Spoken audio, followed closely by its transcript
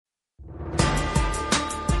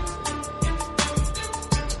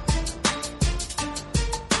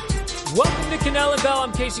Welcome to Cannell and Bell.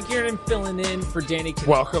 I'm Casey Kieran filling in for Danny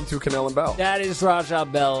Cannell. Welcome to Cannell and Bell. That is Raja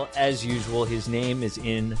Bell, as usual. His name is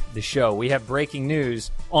in the show. We have breaking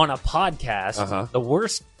news on a podcast. The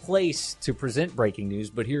worst place to present breaking news,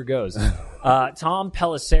 but here goes. Tom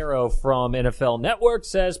Pelissero from NFL Network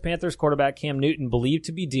says Panthers quarterback Cam Newton believed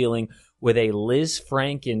to be dealing with a Liz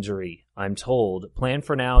Frank injury. I'm told. Plan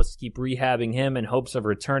for now is to keep rehabbing him in hopes of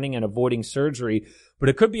returning and avoiding surgery, but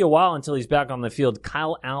it could be a while until he's back on the field.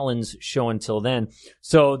 Kyle Allen's show until then.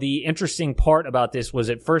 So the interesting part about this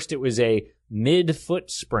was at first it was a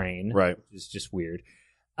mid-foot sprain. Right. Which is just weird.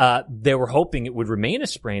 They were hoping it would remain a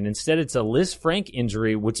sprain. Instead, it's a Liz Frank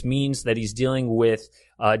injury, which means that he's dealing with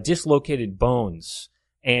dislocated bones.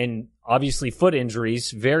 And obviously foot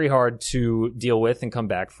injuries, very hard to deal with and come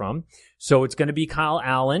back from. So it's going to be Kyle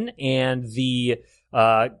Allen, and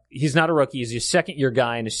he's not a rookie. He's a second-year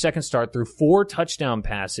guy in his second start, threw 4 touchdown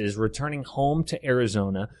passes, returning home to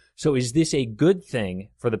Arizona. So is this a good thing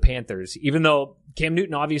for the Panthers? Even though Cam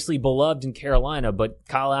Newton obviously beloved in Carolina, but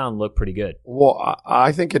Kyle Allen looked pretty good. Well,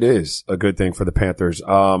 I think it is a good thing for the Panthers.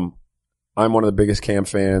 I'm one of the biggest Cam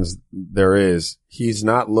fans there is. He's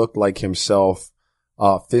not looked like himself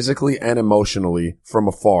physically and emotionally from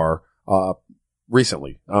afar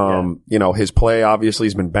recently. You know, his play obviously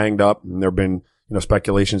has been banged up, and there have been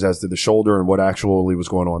speculations as to the shoulder and what actually was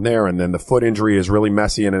going on there. And then the foot injury is really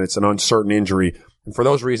messy, and it's an uncertain injury. And for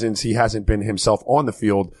those reasons, he hasn't been himself on the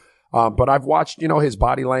field. But I've watched, his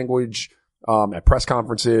body language at press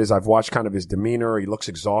conferences. I've watched kind of his demeanor. He looks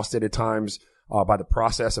exhausted at times by the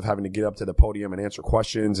process of having to get up to the podium and answer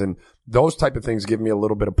questions. And those type of things give me a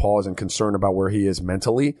little bit of pause and concern about where he is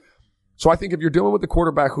mentally. So I think if you're dealing with a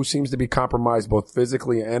quarterback who seems to be compromised both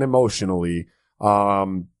physically and emotionally,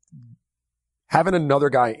 having another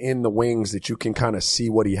guy in the wings that you can kind of see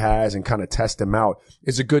what he has and kind of test him out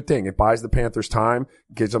is a good thing. It buys the Panthers time,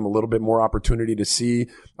 gives them a little bit more opportunity to see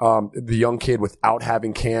the young kid without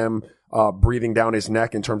having Cam breathing down his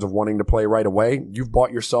neck in terms of wanting to play right away. You've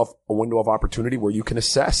bought yourself a window of opportunity where you can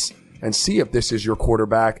assess and see if this is your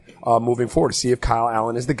quarterback moving forward, see if Kyle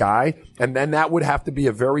Allen is the guy. And then that would have to be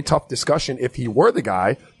a very tough discussion if he were the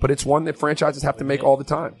guy, but it's one that franchises have to make all the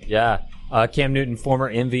time. Yeah. Cam Newton,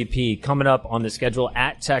 former MVP, coming up on the schedule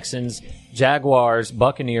at Texans, Jaguars,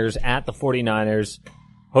 Buccaneers, at the 49ers,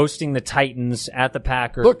 hosting the Titans, at the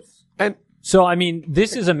Packers. Look, and so, I mean,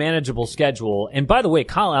 this is a manageable schedule. And by the way,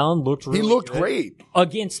 Kyle Allen looked really good great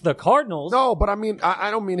against the Cardinals. No, but I mean, I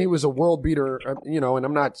don't mean he was a world beater, and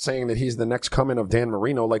I'm not saying that he's the next coming of Dan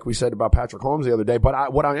Marino, like we said about Patrick Mahomes the other day.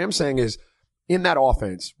 But what I am saying is, in that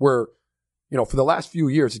offense where, for the last few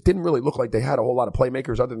years, it didn't really look like they had a whole lot of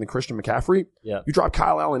playmakers other than Christian McCaffrey. Yeah. You drop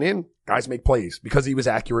Kyle Allen in, guys make plays because he was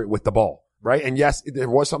accurate with the ball, right? And yes, there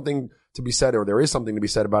was something to be said, or there is something to be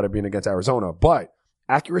said about it being against Arizona, but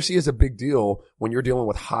accuracy is a big deal when you're dealing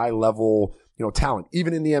with high level, talent,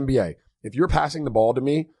 even in the NBA. If you're passing the ball to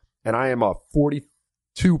me and I am a 42%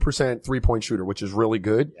 3-point shooter, which is really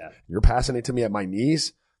good, you're passing it to me at my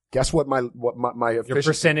knees. Guess what? My your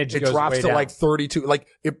percentage it goes drops way to down. like 32. Like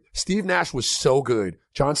if Steve Nash was so good,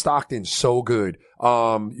 John Stockton so good.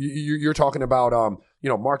 You're talking about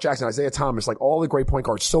Mark Jackson, Isaiah Thomas, like all the great point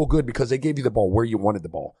guards so good because they gave you the ball where you wanted the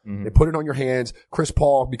ball. Mm-hmm. They put it on your hands. Chris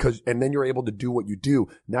Paul and then you're able to do what you do.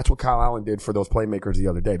 And that's what Kyle Allen did for those playmakers the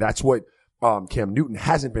other day. That's what Cam Newton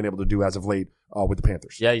hasn't been able to do as of late with the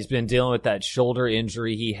Panthers. Yeah, he's been dealing with that shoulder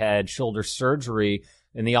injury. He had shoulder surgery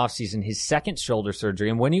in the offseason, his second shoulder surgery.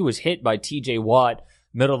 And when he was hit by TJ Watt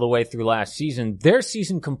middle of the way through last season, their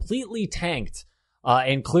season completely tanked.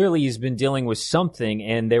 And clearly he's been dealing with something,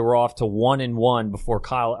 and they were off to 1-1 before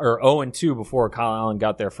 0-2 before Kyle Allen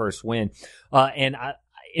got their first win.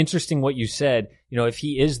 Interesting what you said, if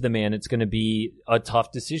he is the man, it's going to be a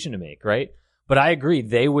tough decision to make, right? But I agree,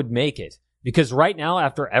 they would make it. Because right now,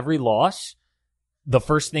 after every loss, the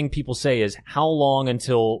first thing people say is, how long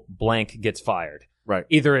until blank gets fired? Right.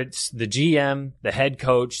 Either it's the GM, the head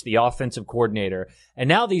coach, the offensive coordinator. And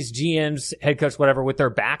now these GMs, head coach, whatever, with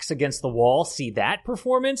their backs against the wall, see that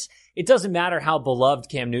performance. It doesn't matter how beloved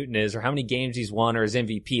Cam Newton is or how many games he's won or his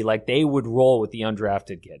MVP. Like, they would roll with the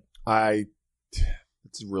undrafted kid.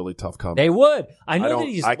 It's a really tough comment. They would. I know that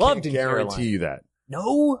he's loved in Carolina. I can't guarantee you that.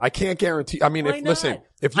 No, I can't guarantee. I mean, Why not?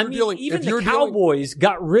 if you're dealing, even if you're the Cowboys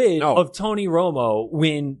got rid of Tony Romo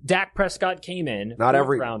when Dak Prescott came in. Not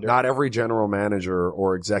every general manager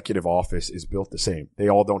or executive office is built the same. They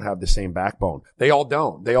all don't have the same backbone. They all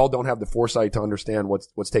don't have the foresight to understand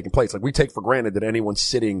what's taking place. Like, we take for granted that anyone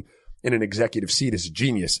sitting in an executive seat is a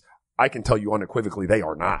genius. I can tell you unequivocally they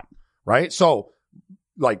are not. Right? So,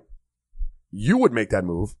 like, you would make that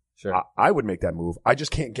move. Sure. I would make that move. I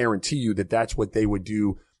just can't guarantee you that that's what they would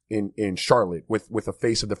do in Charlotte with a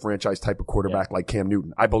face of the franchise type of quarterback like Cam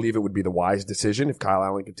Newton. I believe it would be the wise decision if Kyle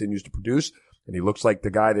Allen continues to produce, and he looks like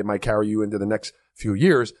the guy that might carry you into the next few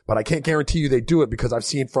years, but I can't guarantee you they do it because I've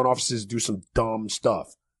seen front offices do some dumb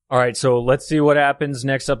stuff. All right, so let's see what happens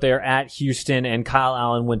next up there at Houston, and Kyle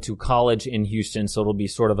Allen went to college in Houston, so it'll be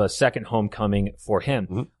sort of a second homecoming for him.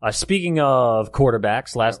 Mm-hmm. Speaking of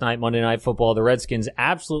quarterbacks, last night, Monday Night Football, the Redskins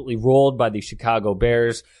absolutely rolled by the Chicago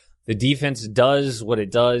Bears. The defense does what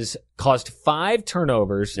it does, caused 5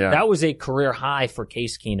 turnovers. Yeah. That was a career high for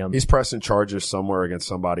Case Keenum. He's pressing charges somewhere against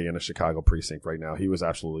somebody in a Chicago precinct right now. He was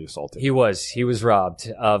absolutely assaulted. He was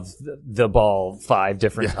robbed of the ball 5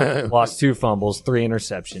 different times. Lost 2 fumbles, 3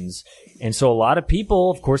 interceptions. And so a lot of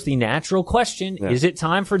people, of course, the natural question, is it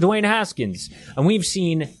time for Dwayne Haskins? And we've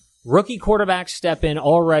seen rookie quarterbacks step in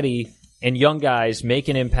already and young guys make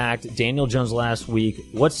an impact. Daniel Jones last week.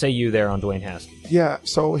 What say you there on Dwayne Haskins? Yeah,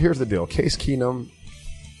 so here's the deal. Case Keenum,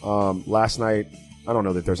 last night, I don't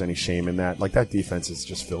know that there's any shame in that. Like, that defense is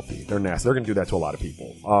just filthy. They're nasty. They're going to do that to a lot of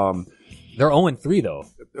people. They're 0-3, though.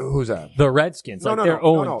 Who's that? The Redskins. They're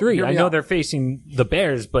 0-3. I know they're facing the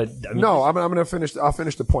Bears, but... I mean, I'm going to finish. I'll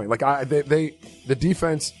finish the point. Like, the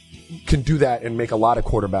defense can do that and make a lot of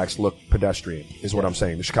quarterbacks look pedestrian, is what I'm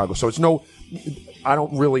saying, to Chicago. So I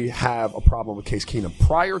don't really have a problem with Case Keenum.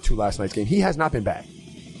 Prior to last night's game, he has not been bad.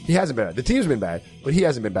 He hasn't been bad. The team's been bad, but he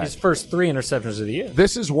hasn't been bad. His first 3 interceptions of the year.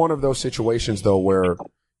 This is one of those situations, though, where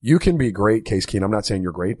you can be great, Case Keenum. I'm not saying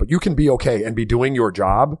you're great, but you can be okay and be doing your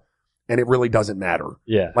job, and it really doesn't matter.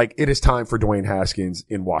 Yeah. Like, it is time for Dwayne Haskins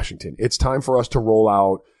in Washington. It's time for us to roll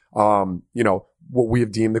out, what we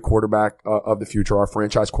have deemed the quarterback of the future, our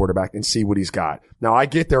franchise quarterback, and see what he's got. Now, I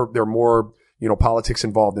get there are more, politics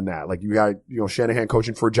involved in that. Like, you got, Shanahan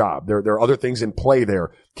coaching for a job. There are other things in play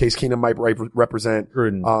there. Case Keenum might represent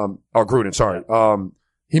Gruden, sorry. Yeah.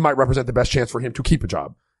 He might represent the best chance for him to keep a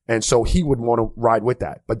job. And so he would want to ride with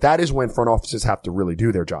that. But that is when front offices have to really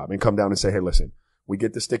do their job and come down and say, hey, listen, we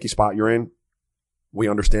get the sticky spot you're in. We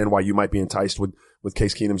understand why you might be enticed with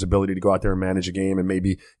Case Keenum's ability to go out there and manage a game and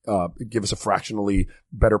maybe give us a fractionally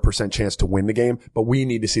better % chance to win the game. But we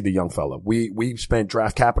need to see the young fella. We spent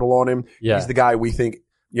draft capital on him. Yeah. He's the guy we think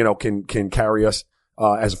can carry us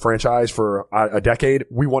as a franchise for a decade.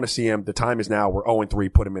 We want to see him. The time is now. We're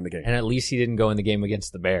 0-3. Put him in the game. And at least he didn't go in the game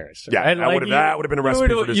against the Bears. Yeah, right? That would have been a recipe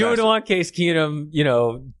for disaster. You would want Case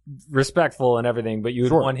Keenum, respectful and everything, but you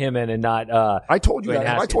would want him in and not. I told you that.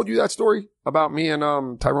 Have I told you that story about me and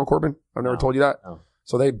Tyrone Corbin? I've never told you that. No.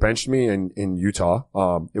 So they benched me in Utah.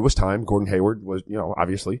 It was time. Gordon Hayward was,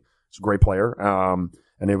 obviously, he's a great player.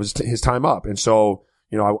 And it was his time up. And so,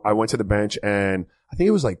 I went to the bench, and I think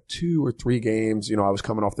it was like 2 or 3 games. I was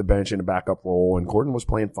coming off the bench in a backup role, and Gordon was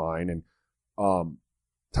playing fine. And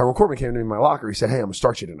Tyrone Corbin came to me in my locker. He said, hey, I'm going to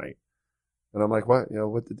start you tonight. And I'm like, what?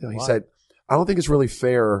 What the deal? He said, I don't think it's really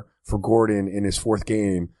fair for Gordon in his 4th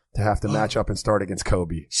game to have to match up and start against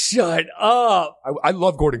Kobe. Shut up. I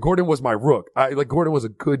love Gordon. Gordon was my rook. Gordon was a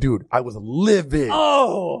good dude. I was livid.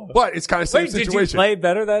 Oh. But it's kind of same situation. Did you play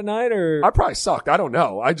better that night, or? I probably sucked. I don't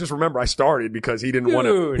know. I just remember I started because he didn't want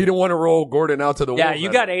to roll Gordon out to the wall. Yeah,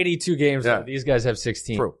 you got 82 games. Yeah. These guys have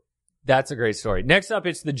 16. True. That's a great story. Next up,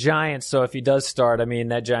 it's the Giants. So if he does start,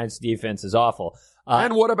 that Giants defense is awful.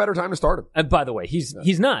 And what a better time to start him. And by the way,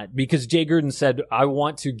 he's not, because Jay Gruden said, I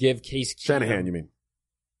want to give Case Keenum. Shanahan, you mean?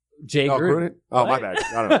 Jay Gruden? Oh, my bad.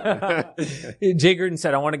 I don't know. Jay Gruden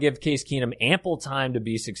said, I want to give Case Keenum ample time to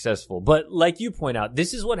be successful. But like you point out,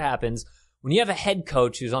 this is what happens when you have a head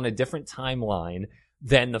coach who's on a different timeline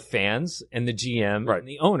than the fans and the GM and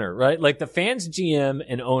the owner, right? Like, the fans, GM,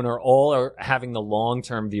 and owner all are having the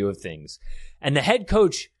long-term view of things. And the head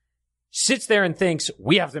coach sits there and thinks,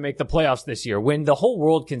 we have to make the playoffs this year, when the whole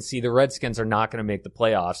world can see the Redskins are not going to make the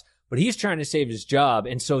playoffs. But he's trying to save his job,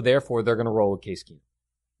 and so therefore they're going to roll with Case Keenum.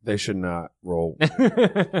 They should not roll.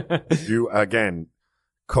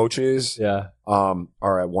 Coaches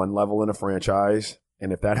are at one level in a franchise,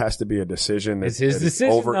 and if that has to be a decision, it's his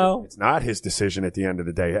decision, though. It's not his decision at the end of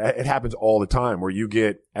the day. It happens all the time where you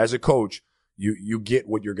get, as a coach, you get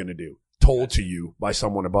what you're going to do told to you by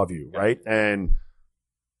someone above you, right? And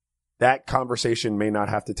that conversation may not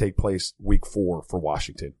have to take place week 4 for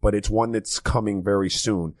Washington, but it's one that's coming very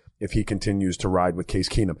soon if he continues to ride with Case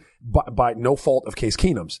Keenum. By no fault of Case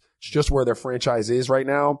Keenum's. It's just where their franchise is right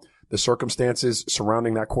now, the circumstances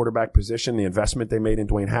surrounding that quarterback position, the investment they made in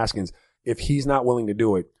Dwayne Haskins. If he's not willing to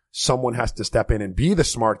do it, someone has to step in and be the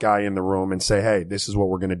smart guy in the room and say, hey, this is what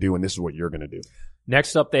we're going to do, and this is what you're going to do.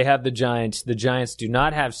 Next up, they have the Giants. The Giants do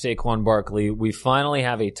not have Saquon Barkley. We finally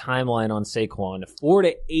have a timeline on Saquon, 4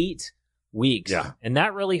 to 8 weeks. Yeah. And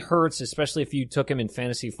that really hurts, especially if you took him in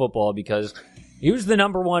fantasy football, because He was the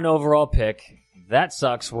number 1 overall pick. That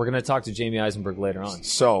sucks. We're going to talk to Jamie Eisenberg later on.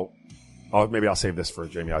 So, maybe I'll save this for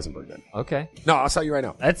Jamie Eisenberg then. Okay. No, I'll tell you right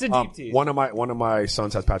now. That's a deep tease. One of my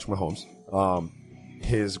sons has Patrick Mahomes.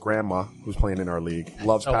 His grandma, who's playing in our league,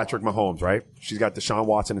 loves Patrick Mahomes, right? She's got Deshaun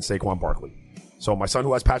Watson and Saquon Barkley. So my son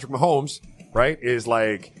who has Patrick Mahomes, right, is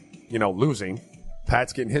like, losing.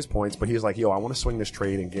 Pat's getting his points, but he's like, I want to swing this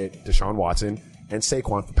trade and get Deshaun Watson and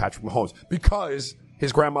Saquon for Patrick Mahomes because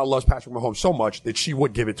his grandma loves Patrick Mahomes so much that she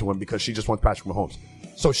would give it to him because she just wants Patrick Mahomes.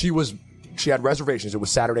 So she had reservations. It was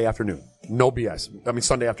Saturday afternoon. No BS. I mean,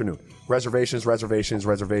 Sunday afternoon. Reservations.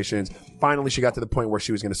 Finally, she got to the point where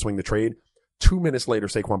she was going to swing the trade. 2 minutes later,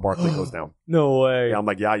 Saquon Barkley goes down. No way. Yeah, I'm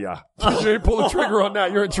like, yeah. You didn't pull the trigger on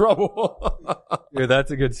that. You're in trouble. Yeah,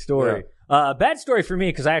 that's a good story. Yeah. Bad story for me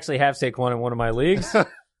because I actually have Saquon in one of my leagues.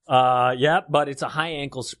 But it's a high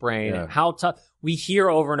ankle sprain. Yeah. How tough? We hear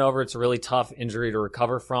over and over it's a really tough injury to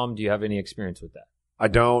recover from. Do you have any experience with that? I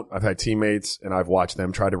don't. I've had teammates and I've watched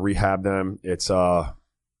them try to rehab them. It's more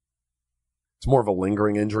of a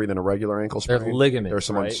lingering injury than a regular ankle sprain. They're ligaments. There's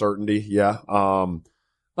some uncertainty. Yeah.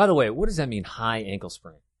 By the way, what does that mean, high ankle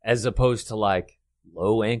sprain, as opposed to like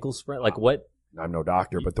low ankle sprain? Like what? I'm no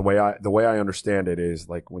doctor, but the way I understand it is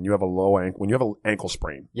like when you have an ankle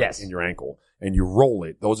sprain in your ankle and you roll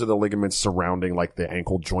it, those are the ligaments surrounding like the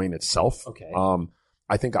ankle joint itself. Okay.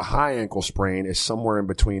 I think a high ankle sprain is somewhere in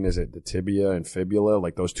between. Is it the tibia and fibula,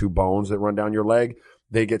 like those two bones that run down your leg?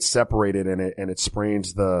 They get separated and it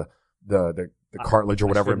sprains the cartilage or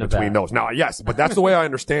whatever in between those. Now, yes, but that's the way I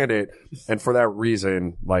understand it. And for that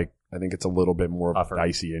reason, like, I think it's a little bit more of a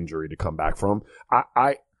dicey injury to come back from.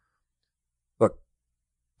 Look,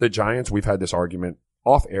 the Giants, we've had this argument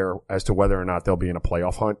off air as to whether or not they'll be in a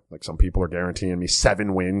playoff hunt. Like some people are guaranteeing me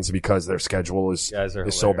 7 wins because their schedule is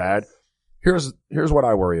so bad. Here's what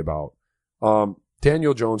I worry about.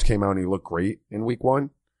 Daniel Jones came out and he looked great in week 1.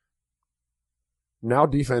 Now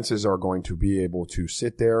defenses are going to be able to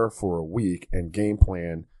sit there for a week and game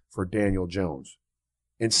plan for Daniel Jones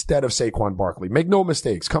instead of Saquon Barkley. Make no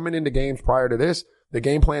mistakes. Coming into games prior to this, the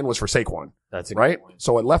game plan was for Saquon. That's a right. Good point.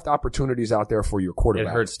 So it left opportunities out there for your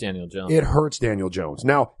quarterback. It hurts Daniel Jones.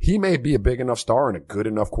 Now, he may be a big enough star and a good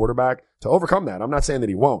enough quarterback to overcome that. I'm not saying that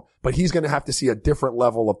he won't, but he's going to have to see a different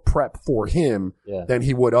level of prep for him than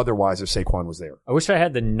he would otherwise if Saquon was there. I wish I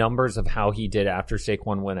had the numbers of how he did after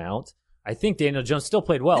Saquon went out. I think Daniel Jones still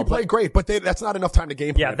played well. He played great, but that's not enough time to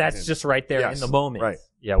game plan. Yeah, that's just right there in the moment. Right.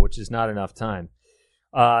 Yeah, which is not enough time.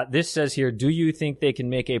 This says here, do you think they can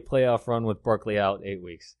make a playoff run with Barkley out 8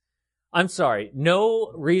 weeks? I'm sorry.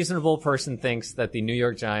 No reasonable person thinks that the New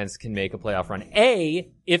York Giants can make a playoff run.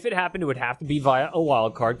 If it happened, it would have to be via a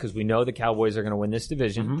wild card because we know the Cowboys are going to win this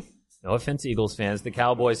division. Mm-hmm. No offense, Eagles fans. The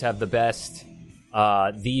Cowboys have the best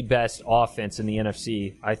offense in the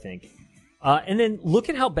NFC, I think. And then look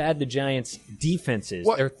at how bad the Giants' defense is.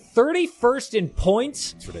 What? They're 31st in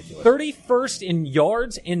points, it's ridiculous. 31st in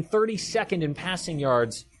yards, and 32nd in passing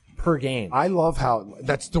yards per game. I love how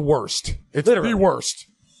that's the worst. It's Literally. The worst.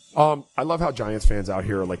 I love how Giants fans out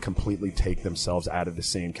here like completely take themselves out of the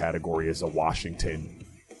same category as a Washington.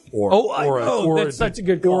 That's such a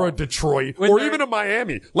good call. Or a Detroit, or even a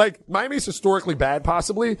Miami. Like, Miami's historically bad,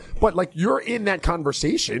 possibly, but like, you're in that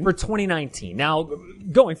conversation. For 2019. Now,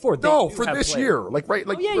 going forward. For this year. Like, right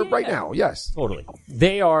now, yes. Totally.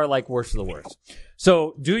 They are like worst of the worst.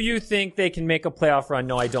 So, do you think they can make a playoff run?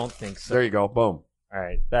 No, I don't think so. There you go. Boom. All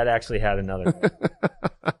right. That actually had another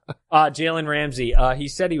Jalen Ramsey. He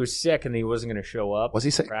said he was sick and he wasn't going to show up. Was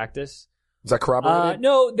he sick? Practice. Is that corroborated?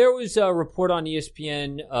 No, there was a report on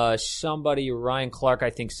ESPN. Ryan Clark, I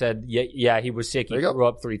think, said, he was sick. He threw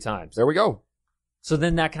up 3 times. There we go. So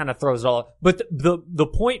then that kind of throws it all. But the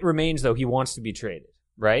point remains, though, he wants to be traded,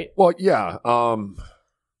 right? Well, yeah.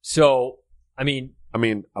 So, what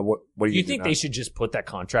do you think they should just put that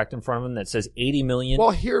contract in front of him that says $80 million? Well,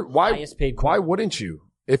 here, highest paid why wouldn't you?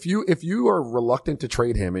 If you are reluctant to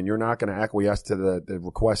trade him and you're not going to acquiesce to the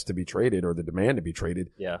request to be traded or the demand to be traded,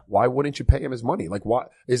 why wouldn't you pay him his money? Like,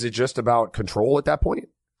 what is it just about control at that point?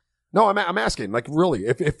 No, I'm asking. Like, really,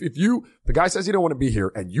 if the guy says he don't want to be here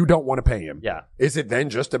and you don't want to pay him, is it then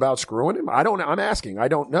just about screwing him? I'm asking. I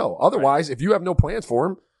don't know. Otherwise, if you have no plans for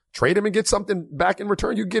him, trade him and get something back in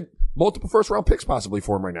return. You get multiple first-round picks possibly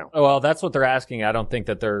for him right now. Well, that's what they're asking. I don't think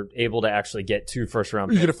that they're able to actually get 2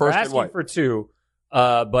 first-round picks. You get a first they're asking for 2.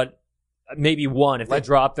 But maybe 1 if they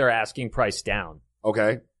drop their asking price down.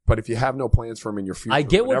 Okay. But if you have no plans for him in your future, I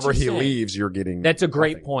get what whenever you're saying. Leaves, you're getting That's a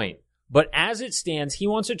great nothing. point. But as it stands, he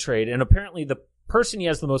wants a trade, and apparently the person he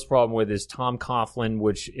has the most problem with is Tom Coughlin,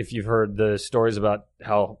 which if you've heard the stories about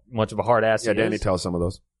how much of a hard ass he is. Yeah, Danny tells some of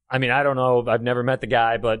those. I mean, I don't know. I've never met the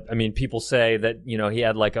guy, but I mean, people say that, he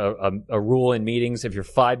had like a rule in meetings. If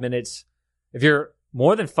you're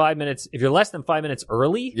more than 5 minutes, if you're less than 5 minutes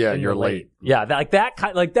early, then you're late. Yeah.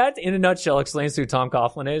 That in a nutshell explains who Tom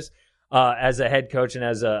Coughlin is, as a head coach and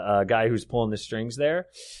as a guy who's pulling the strings there.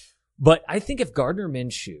 But I think if Gardner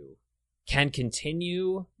Minshew can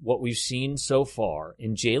continue what we've seen so far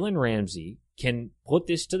and Jalen Ramsey can put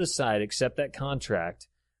this to the side, accept that contract,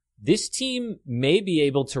 this team may be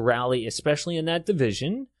able to rally, especially in that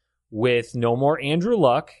division, with no more Andrew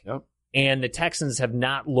Luck. Yep. And the Texans have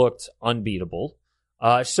not looked unbeatable.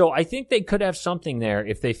 So I think they could have something there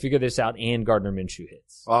if they figure this out and Gardner Minshew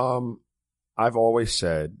hits. I've always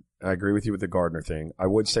said, I agree with you with the Gardner thing. I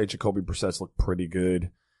would say Jacoby Brissett's look pretty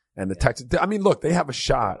good. And the Texans, I mean, look, they have a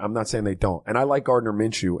shot. I'm not saying they don't. And I like Gardner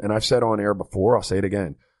Minshew. And I've said on air before, I'll say it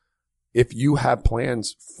again. If you have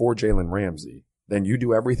plans for Jalen Ramsey, then you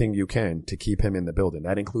do everything you can to keep him in the building.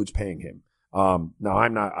 That includes paying him. Now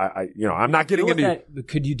I'm not, I'm not getting into that.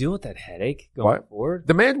 Could you deal with that headache going forward?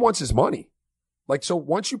 The man wants his money. Like, so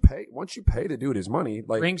once you pay the dude his money,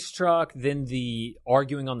 like Brinks truck, then the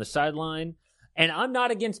arguing on the sideline. And I'm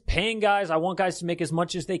not against paying guys. I want guys to make as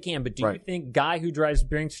much as they can. But do you think guy who drives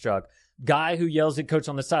Brinks truck, guy who yells at coach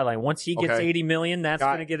on the sideline, once he gets $80 million, that's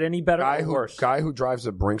going to get any better or worse? Guy who drives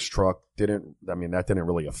a Brinks truck that didn't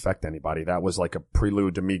really affect anybody. That was like a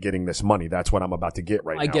prelude to me getting this money. That's what I'm about to get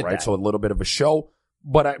right now, right? That. So a little bit of a show,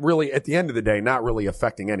 but really at the end of the day, not really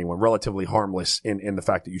affecting anyone. Relatively harmless in the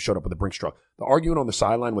fact that you showed up with a Brinks truck. The arguing on the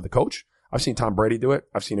sideline with the coach, I've seen Tom Brady do it.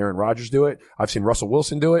 I've seen Aaron Rodgers do it. I've seen Russell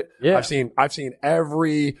Wilson do it. Yeah. I've seen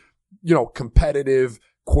every, competitive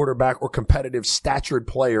quarterback or competitive statured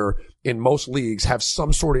player in most leagues have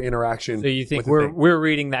some sort of interaction. So you think we're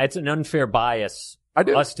reading that it's an unfair bias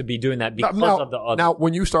for us to be doing that because of the other. Now,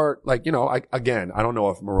 when you start, I don't know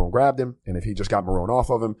if Marone grabbed him and if he just got Marone off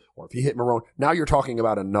of him or if he hit Marone. Now you're talking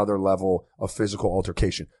about another level of physical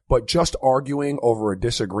altercation. But just arguing over a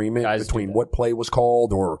disagreement between what play was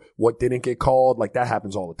called or what didn't get called, like that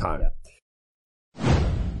happens all the time. Yeah.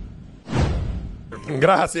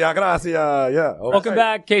 Gracias. Yeah. Okay. Welcome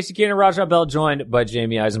back. Casey Keener, Rajah Bell, joined by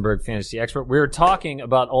Jamie Eisenberg, fantasy expert. We were talking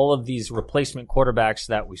about all of these replacement quarterbacks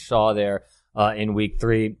that we saw there in week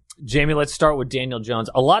 3. Jamie, let's start with Daniel Jones.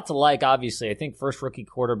 A lot to like, obviously. I think first rookie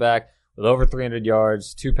quarterback with over 300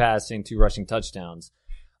 yards, 2 passing, 2 rushing touchdowns.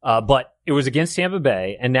 But it was against Tampa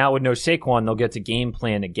Bay, and now with no Saquon, they'll get to game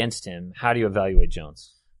plan against him. How do you evaluate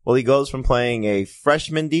Jones? Well, he goes from playing a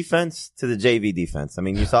freshman defense to the JV defense. I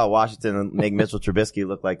mean, you saw Washington make Mitchell Trubisky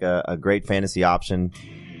look like a great fantasy option,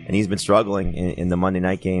 and he's been struggling in the Monday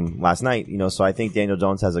night game last night. So I think Daniel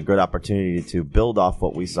Jones has a good opportunity to build off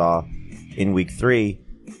what we saw in week 3.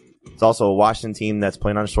 It's also a Washington team that's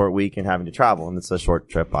playing on a short week and having to travel, and it's a short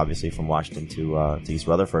trip, obviously, from Washington to East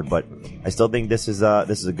Rutherford. But I still think this is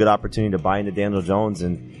a good opportunity to buy into Daniel Jones,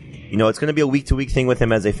 and it's going to be a week-to-week thing with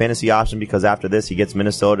him as a fantasy option because after this he gets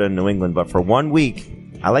Minnesota and New England. But for 1 week,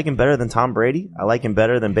 I like him better than Tom Brady. I like him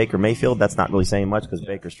better than Baker Mayfield. That's not really saying much because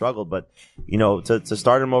Baker struggled, but to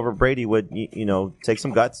start him over Brady would take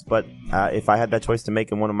some guts. But if I had that choice to make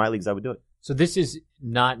in one of my leagues, I would do it. So this is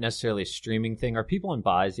not necessarily a streaming thing. Are people in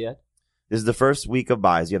buys yet? This is the first week of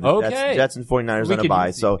buys. You have the Jets and 49ers on a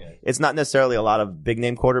buy. So it's not necessarily a lot of big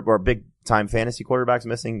name or big time fantasy quarterbacks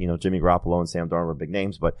missing. Jimmy Garoppolo and Sam Darnold are big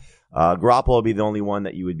names, but Garoppolo will be the only one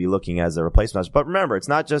that you would be looking as a replacement. But remember, it's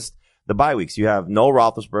not just the bye weeks. You have no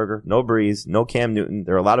Roethlisberger, no Breeze, no Cam Newton.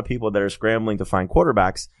 There are a lot of people that are scrambling to find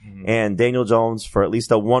quarterbacks, and Daniel Jones for at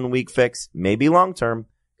least a 1 week fix, maybe long term,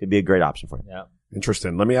 could be a great option for him. Yeah.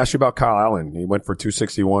 Interesting. Let me ask you about Kyle Allen. He went for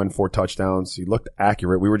 261, 4 touchdowns. He looked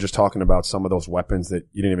accurate. We were just talking about some of those weapons that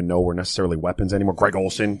you didn't even know were necessarily weapons anymore. Greg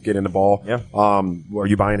Olsen getting the ball. Yeah. Are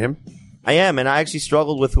you buying him? I am, and I actually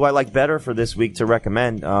struggled with who I like better for this week to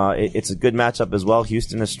recommend. It's a good matchup as well.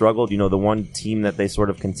 Houston has struggled. The one team that they sort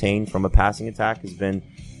of contained from a passing attack has been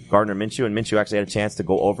Gardner Minshew, and Minshew actually had a chance to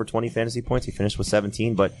go over 20 fantasy points. He finished with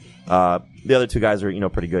 17, but the other 2 guys are,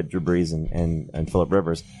 pretty good, Drew Brees and Phillip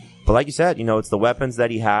Rivers. But like you said, it's the weapons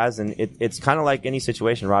that he has, and it's kind of like any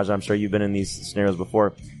situation, Rajah. I'm sure you've been in these scenarios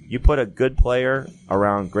before. You put a good player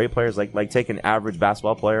around great players, like take an average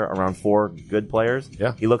basketball player around 4 good players.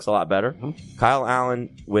 Yeah. He looks a lot better. Mm-hmm. Kyle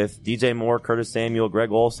Allen with DJ Moore, Curtis Samuel,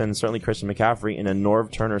 Greg Olsen, and certainly Christian McCaffrey in a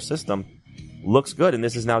Norv Turner system looks good. And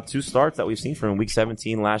this is now 2 starts that we've seen from him. Week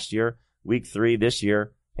 17 last year, week 3 this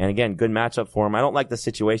year. And again, good matchup for him. I don't like the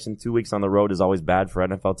situation. 2 weeks on the road is always bad for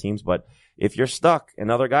NFL teams, but if you're stuck,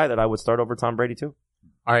 another guy that I would start over Tom Brady too.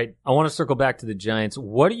 All right. I want to circle back to the Giants.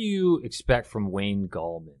 What do you expect from Wayne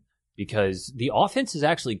Gallman? Because the offense is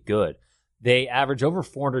actually good. they average over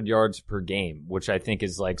 400 yards per game, which I think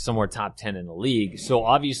is like somewhere top 10 in the league. So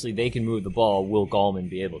obviously they can move the ball. Will Gallman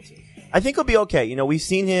be able to? I think he'll be okay. You know, we've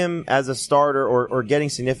seen him as a starter or getting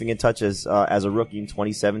significant touches as a rookie in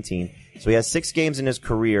 2017. So he has 6 games in his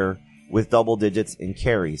career with double digits in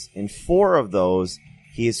carries. In 4 of those,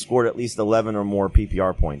 he has scored at least 11 or more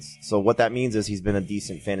PPR points. So what that means is he's been a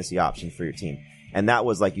decent fantasy option for your team. And that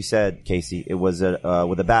was, like you said, Casey, it was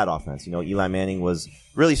with a bad offense. You know, Eli Manning was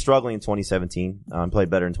really struggling in 2017, played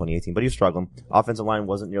better in 2018, but he was struggling. Offensive line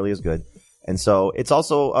wasn't nearly as good. And so it's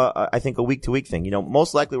also, I think, a week-to-week thing. You know,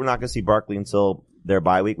 most likely we're not going to see Barkley until their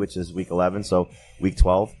bye week, which is week 11, so week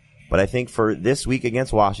 12. But I think for this week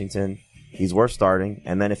against Washington, he's worth starting.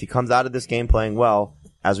 And then if he comes out of this game playing well,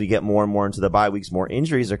 as we get more and more into the bye weeks, more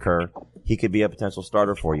injuries occur, he could be a potential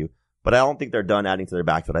starter for you. But I don't think they're done adding to their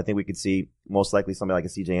backfield. I think we could see most likely somebody like a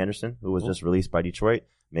C.J. Anderson, who was just released by Detroit,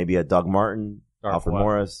 maybe a Doug Martin, Alfred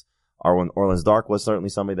Morris, Orleans Dark was certainly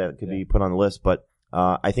somebody that could be put on the list. But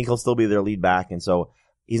I think he'll still be their lead back. And so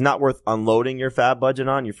he's not worth unloading your fab budget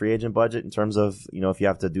on, your free agent budget, in terms of, you know, if you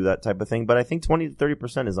have to do that type of thing. But I think 20 to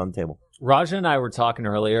 30% is on the table. Raja and I were talking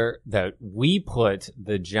earlier that we put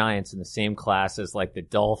the Giants in the same class as like the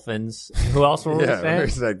Dolphins. Who else were we saying?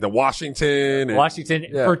 It's like the Washington.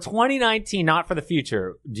 For 2019, not for the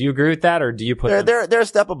future. Do you agree with that, or do you put they're a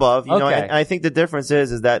step above? You know, Okay. and I think the difference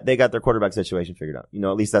is that they got their quarterback situation figured out. You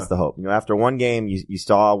know, at least that's the hope. You know, after one game, you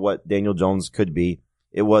saw what Daniel Jones could be.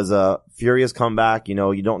 It was a furious comeback. You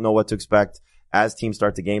know, you don't know what to expect as teams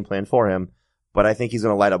start to game plan for him. But I think he's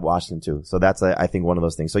going to light up Washington too. So that's, I think, one of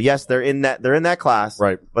those things. So yes, they're in that class.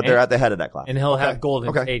 Right. But they're at the head of that class. And he'll have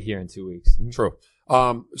Golden State here in 2 weeks. True.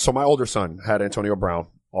 So my older son had Antonio Brown.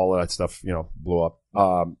 All of that stuff, you know, blew up.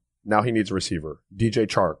 Now he needs a receiver. DJ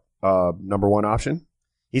Chark, number 1 option.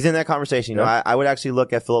 He's in that conversation. You know, I would actually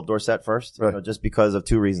look at Philip Dorsett first, you know, just because of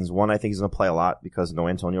 2 reasons. One, I think he's going to play a lot because no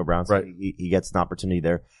Antonio Brown, so he gets an opportunity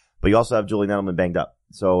there. But you also have Julian Edelman banged up.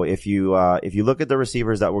 So if you look at the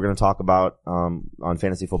receivers that we're going to talk about on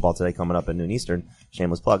Fantasy Football today, coming up at noon Eastern,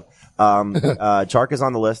 shameless plug, Chark is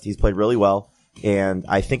on the list. He's played really well, and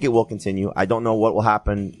I think it will continue. I don't know what will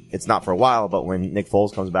happen. It's not for a while, but when Nick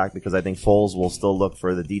Foles comes back, because I think Foles will still look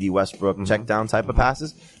for the D.D. Westbrook check down type of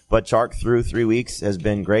passes. But Chark through 3 weeks has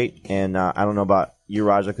been great, and I don't know about you,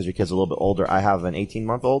 Raja, because your kid's a little bit older. I have an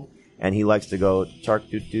 18-month-old, and he likes to go Chark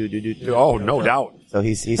do do do do do. Oh, no doubt. So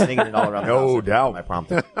he's singing it all around. No doubt. I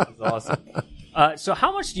prompted. That's awesome. So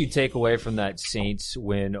how much do you take away from that Saints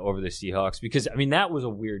win over the Seahawks? Because, I mean, that was a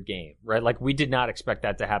weird game, right? Like, we did not expect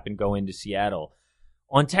that to happen going to Seattle.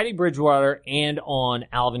 On Teddy Bridgewater and on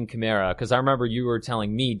Alvin Kamara, because I remember you were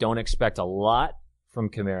telling me don't expect a lot from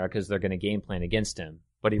Kamara because they're going to game plan against him,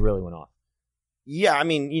 but he really went off. Yeah, I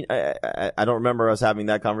mean, I don't remember us having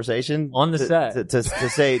that conversation on the set to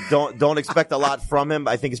say don't expect a lot from him.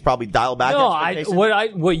 I think it's probably dial back. No,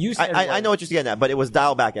 expectations. What you said. I know what you're getting at, but it was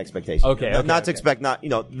dial back expectations. Okay, not to expect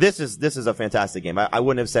this is a fantastic game. I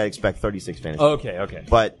wouldn't have said expect 36 fantasy. Okay.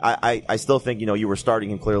 But I still think you were starting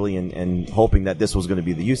him clearly and hoping that this was going to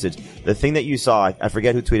be the usage. The thing that you saw, I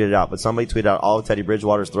forget who tweeted it out, but somebody tweeted out all of Teddy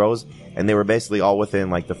Bridgewater's throws, and they were basically all within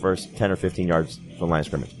like the first 10 or 15 yards from line of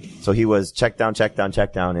scrimmage. So he was check down,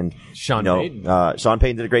 and Sean Payton. Sean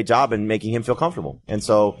Payton did a great job in making him feel comfortable. And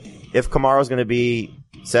so if Kamara's going to be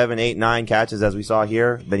 7, 8, 9 catches as we saw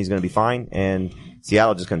here, then he's going to be fine. And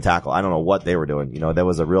Seattle just couldn't tackle. I don't know what they were doing. That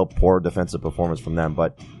was a real poor defensive performance from them.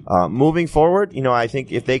 But moving forward, I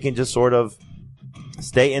think if they can just sort of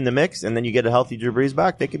stay in the mix and then you get a healthy Drew Brees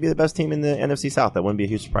back, they could be the best team in the NFC South. That wouldn't be a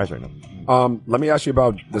huge surprise right now. Let me ask you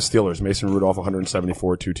about the Steelers. Mason Rudolph,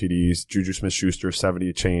 174, 2 TDs. Juju Smith-Schuster,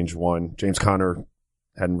 70 change, 1. James Conner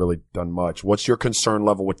hadn't really done much. What's your concern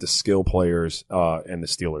level with the skill players and the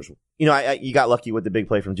Steelers? You got lucky with the big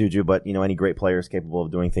play from Juju, but any great player is capable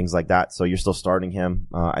of doing things like that. So you're still starting him.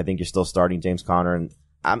 I think you're still starting James Conner, and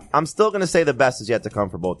I'm still going to say the best is yet to come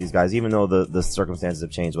for both these guys, even though the circumstances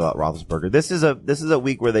have changed without Roethlisberger. This is a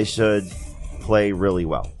week where they should play really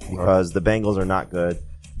well because the Bengals are not good.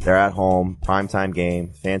 They're at home, primetime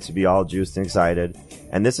game. Fans should be all juiced and excited,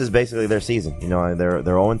 and this is basically their season. They're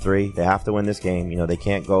 0-3. They have to win this game. They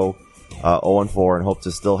can't go 0-4 and hope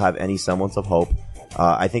to still have any semblance of hope.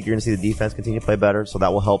 I think you're going to see the defense continue to play better, so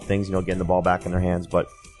that will help things. Getting the ball back in their hands, but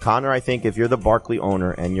Connor, I think if you're the Barkley owner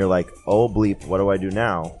and you're like, oh bleep, what do I do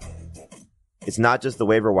now? It's not just the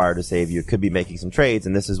waiver wire to save you. It could be making some trades,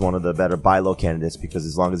 and this is one of the better buy low candidates because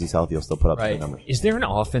as long as he's healthy, he'll still put up good numbers. Is there an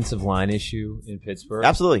offensive line issue in Pittsburgh?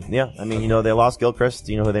 Absolutely, yeah. I mean, they lost Gilchrist,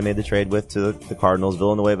 who they made the trade with to the Cardinals.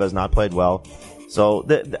 Villanueva has not played well. So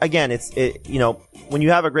again, when you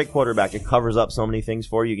have a great quarterback, it covers up so many things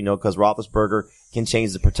for you, because Roethlisberger can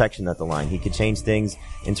change the protection at the line. He can change things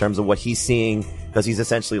in terms of what he's seeing, because he's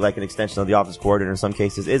essentially like an extension of the offensive coordinator. In some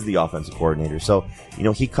cases, is the offensive coordinator. So,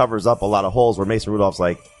 he covers up a lot of holes where Mason Rudolph's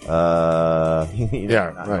like, not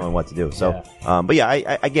knowing what to do. So, but yeah,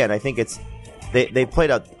 I think they played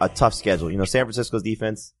a tough schedule. San Francisco's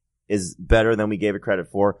defense is better than we gave it credit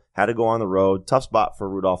for. Had to go on the road. Tough spot for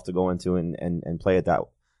Rudolph to go into and play at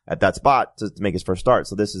that spot to make his first start.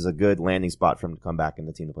 So this is a good landing spot for him to come back and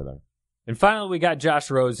the team to play better. And finally, we got Josh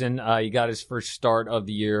Rosen. He got his first start of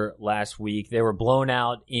the year last week. They were blown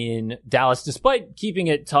out in Dallas, despite keeping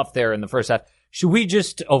it tough there in the first half. Should we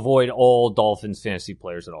just avoid all Dolphins fantasy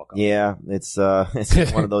players at all costs? Yeah, it's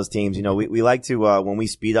one of those teams. We like to when we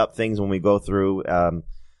speed up things when we go through.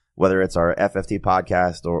 Whether it's our FFT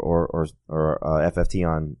podcast or FFT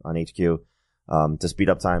on HQ, to speed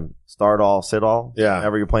up time, start all, sit all. Yeah.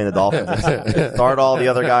 Whenever you're playing the Dolphins, start all the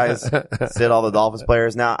other guys, sit all the Dolphins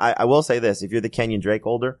players. Now, I will say this: if you're the Kenyon Drake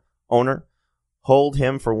owner, hold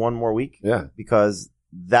him for one more week. Yeah. Because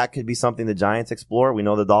that could be something the Giants explore. We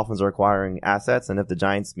know the Dolphins are acquiring assets, and if the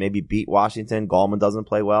Giants maybe beat Washington, Gallman doesn't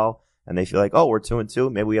play well, and they feel like, oh, we're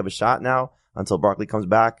 2-2, maybe we have a shot now until Barkley comes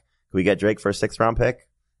back. Can we get Drake for a 6th round pick?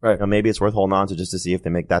 Right. Maybe it's worth holding on to just to see if they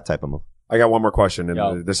make that type of move. I got one more question,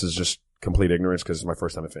 and this is just complete ignorance because it's my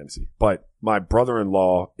first time in fantasy. But my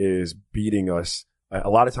brother-in-law is beating us a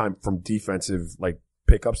lot of time from defensive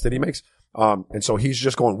pickups that he makes. And so he's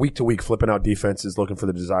just going week to week, flipping out defenses, looking for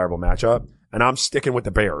the desirable matchup. And I'm sticking with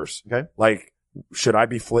the Bears. Okay. Should I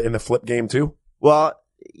be in the flip game too? Well,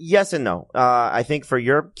 yes and no. I think for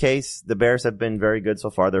your case, the Bears have been very good so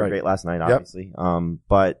far. They were great last night, obviously. Yep.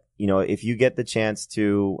 But if you get the chance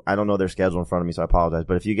to, I don't know their schedule in front of me, so I apologize.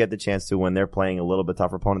 But if you get the chance to, when they're playing a little bit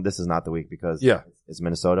tougher opponent, this is not the week because it's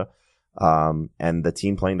Minnesota. And the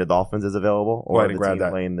team playing the Dolphins is available, or the team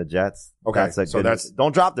playing the Jets. Okay.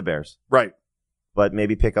 Don't drop the Bears. Right. But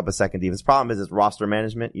maybe pick up a second defense. Problem is it's roster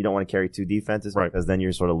management. You don't want to carry 2 defenses because then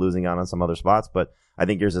you're sort of losing out on some other spots. But I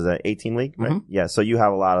think yours is an 18 league, right? Mm-hmm. Yeah. So you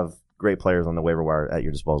have a lot of great players on the waiver wire at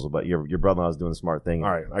your disposal, but your brother-in-law is doing the smart thing. All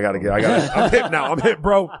right. I'm hip now. I'm hip,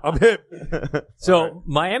 bro. I'm hip. So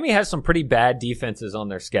Miami has some pretty bad defenses on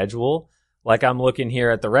their schedule. I'm looking here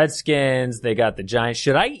at the Redskins. They got the Giants.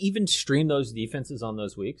 Should I even stream those defenses on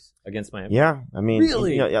those weeks against Miami? Yeah. I mean,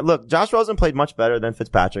 really? Look, Josh Rosen played much better than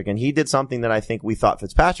Fitzpatrick, and he did something that I think we thought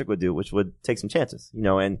Fitzpatrick would do, which would take some chances,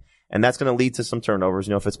 and that's going to lead to some turnovers.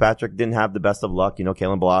 Fitzpatrick didn't have the best of luck,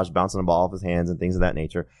 Kalen Ballage bouncing the ball off his hands and things of that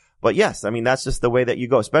nature. But yes, I mean, that's just the way that you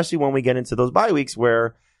go, especially when we get into those bye weeks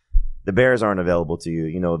where the Bears aren't available to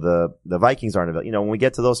you, the Vikings aren't available. When we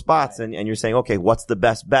get to those spots and you're saying, okay, what's the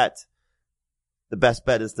best bet? The best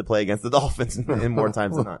bet is to play against the Dolphins in more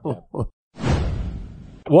times than not. Yeah.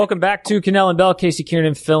 Welcome back to Cannell and Bell. Casey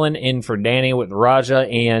Kiernan filling in for Danny with Raja,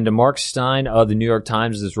 and Mark Stein of the New York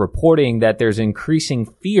Times is reporting that there's increasing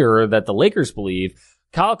fear that the Lakers believe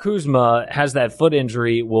Kyle Kuzma has that foot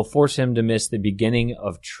injury will force him to miss the beginning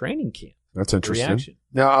of training camp. That's interesting. Reaction.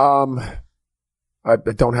 Now, I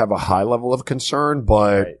don't have a high level of concern,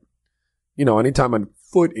 but anytime a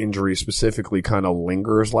foot injury specifically kind of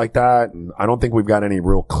lingers like that, and I don't think we've got any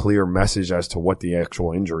real clear message as to what the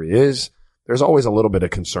actual injury is, there's always a little bit of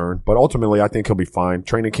concern, but ultimately I think he'll be fine.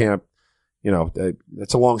 Training camp,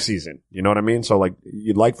 it's a long season. You know what I mean? So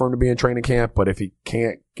you'd like for him to be in training camp, but if he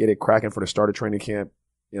can't get it cracking for the start of training camp,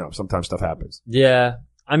 sometimes stuff happens. Yeah.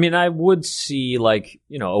 I mean, I would see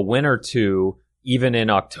a win or two even in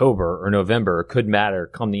October or November could matter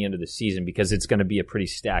come the end of the season because it's going to be a pretty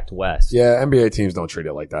stacked West. Yeah, NBA teams don't treat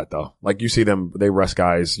it like that, though. You see them, they rest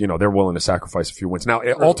guys, they're willing to sacrifice a few wins. Now,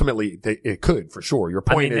 ultimately, it could, for sure. Your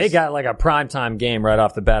point is... they got a primetime game right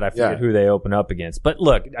off the bat. I forget who they open up against. But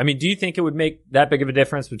look, do you think it would make that big of a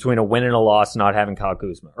difference between a win and a loss not having Kyle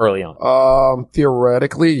Kuzma early on?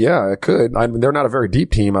 Theoretically, yeah, it could. They're not a very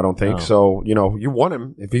deep team, I don't think. No. So, you want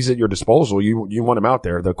him. If he's at your disposal, you want him out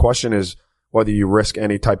there. The question is whether you risk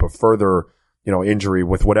any type of further, injury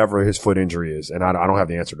with whatever his foot injury is. And I don't have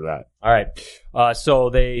the answer to that. All right. So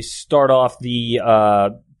they start off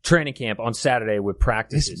the training camp on Saturday with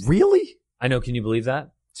practices. Really? I know. Can you believe that?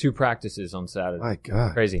 2 practices on Saturday. My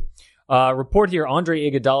God. Crazy. Report here,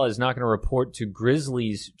 Andre Iguodala is not going to report to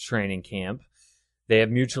Grizzlies training camp. They have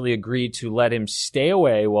mutually agreed to let him stay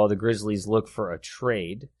away while the Grizzlies look for a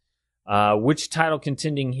trade. Which title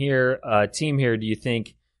contending team here do you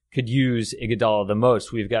think could use Iguodala the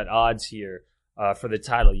most? We've got odds here for the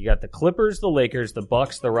title. You got the Clippers, the Lakers, the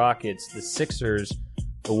Bucks, the Rockets, the Sixers,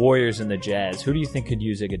 the Warriors, and the Jazz. Who do you think could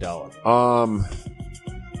use Iguodala?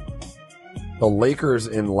 The Lakers,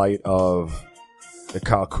 in light of the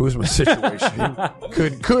Kyle Kuzma situation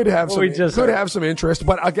could have some interest.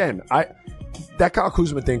 But again, that Kyle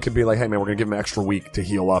Kuzma thing could be like, hey man, we're gonna give him an extra week to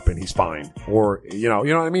heal up and he's fine. Or you know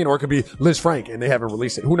what I mean? Or it could be Liz Frank and they haven't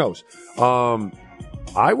released it. Who knows?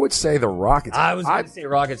 I would say the Rockets. I was going to say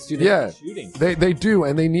Rockets too. Shooting. They do,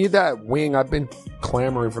 and they need that wing. I've been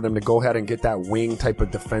clamoring for them to go ahead and get that wing type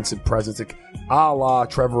of defensive presence, a la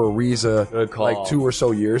Trevor Ariza, like 2 or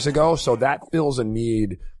so years ago. So that fills a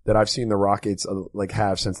need that I've seen the Rockets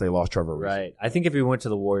have since they lost Trevor Ariza. Right. I think if he went to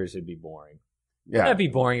the Warriors, it'd be boring. Yeah, that'd be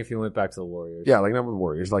boring if he went back to the Warriors. Yeah, like not with the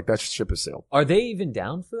Warriors. Like that ship has sailed. Are they even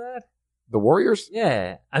down for that? The Warriors?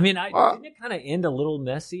 Yeah. I mean, didn't it kind of end a little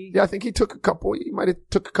messy? Yeah, I think he might have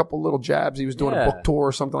took a couple little jabs. He was doing a book tour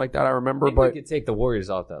or something like that, I remember. But we could take the Warriors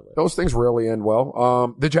off that list. Those things rarely end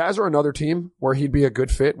well. The Jazz are another team where he'd be a good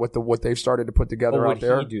fit with what they've started to put together out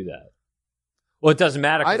there. Would he do that? Well, it doesn't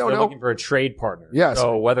matter because they're looking for a trade partner. Yes.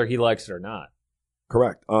 So whether he likes it or not.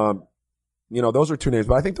 Correct. Those are two names,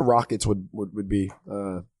 but I think the Rockets would be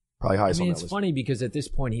probably highest on that list. It's funny because at this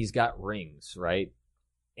point he's got rings, right?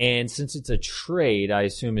 And since it's a trade, I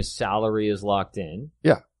assume his salary is locked in.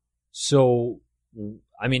 Yeah. So,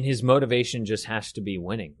 I mean, his motivation just has to be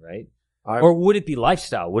winning, right? Or would it be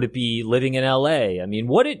lifestyle? Would it be living in LA? I mean,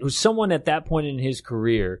 someone at that point in his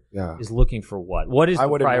career is looking for what? What is the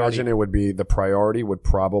priority? I would imagine it would be the priority would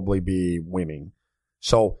probably be winning.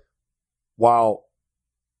 So while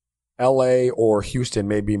LA or Houston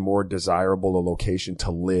may be more desirable a location to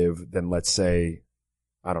live than, let's say,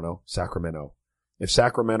 I don't know, Sacramento. If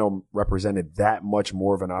Sacramento represented that much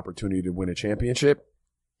more of an opportunity to win a championship,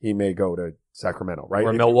 he may go to Sacramento, right?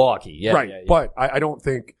 Or Milwaukee, yeah. Right. Yeah, yeah. But I don't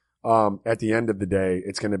think at the end of the day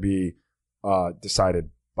it's going to be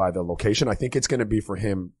decided by the location. I think it's going to be for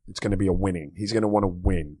him, it's going to be a winning. He's going to want to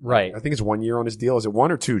win. Right. I think it's 1 year on his deal. Is it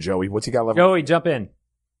 1 or 2, Joey? What's he got left? Joey, jump in.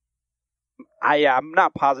 I'm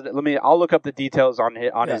not positive. I'll look up the details on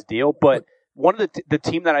his deal, but one of the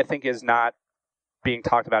team that I think is not being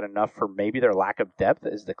talked about enough for maybe their lack of depth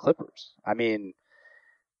is the Clippers. I mean,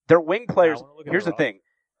 their wing players, here's the thing.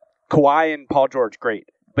 Kawhi and Paul George, great.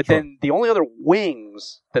 But then the only other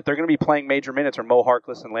wings that they're going to be playing major minutes are Mo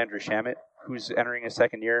Harkless and Landry Shamet, who's entering his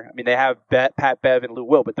second year. I mean, they have Pat Bev and Lou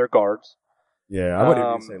Will, but they're guards. Yeah, I would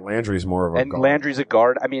even say Landry's more of a and guard. Landry's a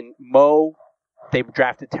guard. I mean, Mo, they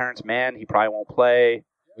drafted Terrence Mann. He probably won't play.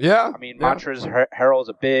 Yeah. I mean, Montrezl Harrell's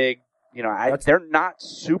a big... they're not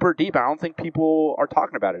super deep. I don't think people are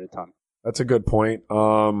talking about it a ton. That's a good point.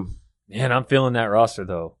 Man, I'm feeling that roster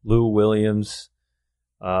though. Lou Williams,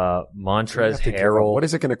 Montrezl Harrell. What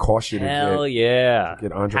is it going to cost you to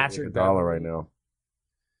get Andre Iguodala right now?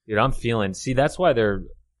 Dude, I'm feeling. See, that's why they're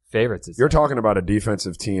favorites. You're talking about a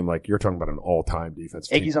defensive team, like you're talking about an all-time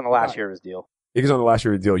defensive team. Iggy's on the last year of his deal. Iggy's on the last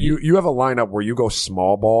year of his deal. You have a lineup where you go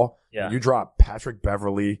small ball. Yeah. You drop Patrick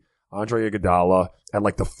Beverly, Andre Iguodala at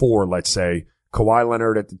like the 4, let's say, Kawhi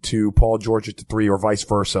Leonard at the 2, Paul George at the 3, or vice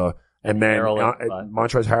versa. And then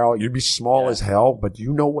Montrezl Harrell, you'd be small as hell, but do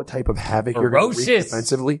you know what type of havoc you're going to wreak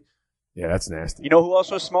defensively? Yeah, that's nasty. You know who else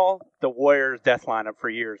was small? The Warriors' death lineup for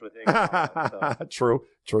years with Iggy.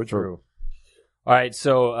 True. All right,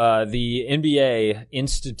 so the NBA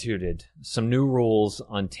instituted some new rules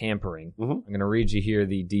on tampering. Mm-hmm. I'm going to read you here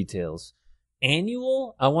the details.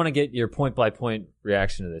 I want to get your point-by-point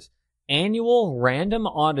reaction to this. Annual random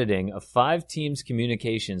auditing of 5 teams'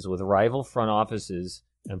 communications with rival front offices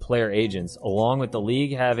and player agents, along with the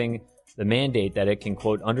league having the mandate that it can,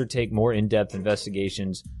 quote, undertake more in-depth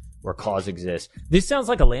investigations where cause exists. This sounds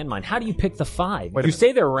like a landmine. How do you pick the 5? You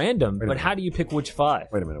say they're random, but how do you pick which 5?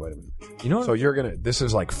 Wait a minute. You know? So this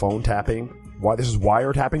is like phone tapping? Why? This is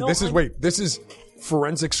wiretapping? No, this is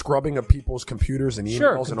forensic scrubbing of people's computers and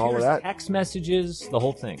emails and all of that? Text messages, the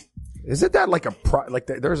whole thing. Isn't that like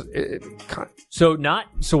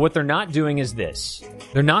So what they're not doing is this.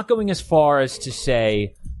 They're not going as far as to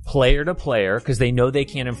say player to player, because they know they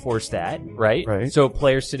can't enforce that, right? Right. So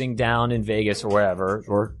players sitting down in Vegas or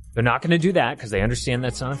wherever, they're not going to do that because they understand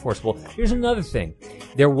that's not enforceable. Here's another thing.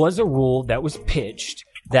 There was a rule that was pitched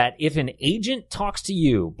that if an agent talks to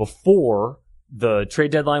you before the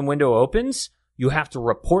trade deadline window opens, you have to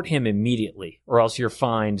report him immediately, or else you're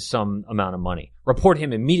fined some amount of money. Report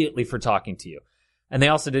him immediately for talking to you. And they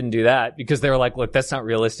also didn't do that because they were like, look, that's not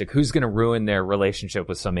realistic. Who's going to ruin their relationship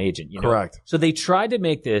with some agent? You know? Correct. So they tried to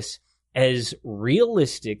make this as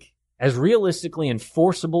realistically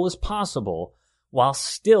enforceable as possible, while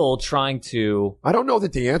still trying to. I don't know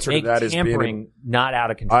that the answer to that is tampering not out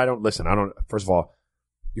of control. First of all,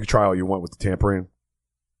 you can try all you want with the tampering.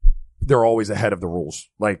 They're always ahead of the rules.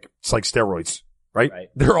 Like, it's like steroids, right?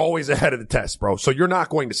 They're always ahead of the test, bro. So you're not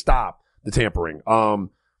going to stop the tampering.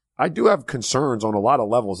 I do have concerns on a lot of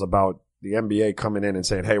levels about the NBA coming in and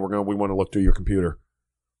saying, "Hey, we want to look through your computer.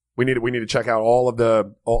 We need to check out all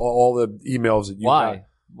the emails that you got."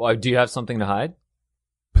 Why? Do you have something to hide?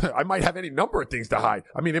 I might have any number of things to hide.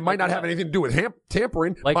 I mean, it might not have anything to do with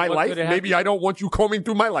tampering. Like my life. Maybe I don't want you combing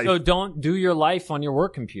through my life. So don't do your life on your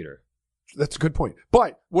work computer. That's a good point.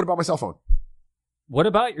 But what about my cell phone? What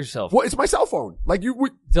about your cell phone? Well, it's my cell phone. Like you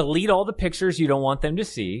would delete all the pictures you don't want them to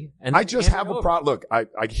see. And I just have a problem. Look, I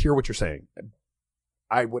hear what you're saying.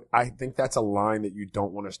 I think that's a line that you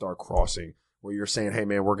don't want to start crossing, where you're saying, "Hey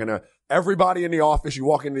man, everybody in the office, you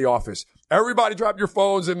walk into the office, everybody drop your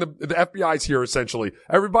phones and the FBI's here essentially.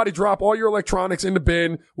 Everybody drop all your electronics in the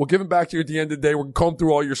bin. We'll give them back to you at the end of the day. We'll comb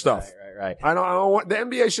through all your stuff." Right. I don't want, the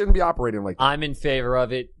NBA shouldn't be operating like that. I'm in favor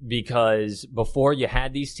of it because before you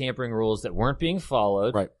had these tampering rules that weren't being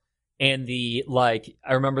followed. Right. And I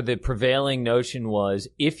remember the prevailing notion was,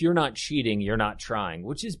 if you're not cheating, you're not trying,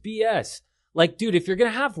 which is BS. Like, dude, if you're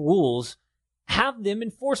going to have rules, have them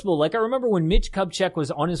enforceable. Like, I remember when Mitch Kupchak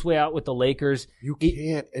was on his way out with the Lakers. You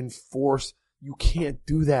can't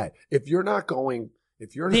do that.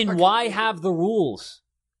 Then why have the rules?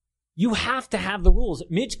 You have to have the rules.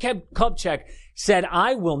 Mitch Kupchak said,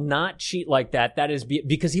 "I will not cheat like that." That is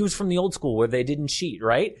because he was from the old school where they didn't cheat,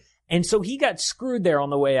 right? And so he got screwed there on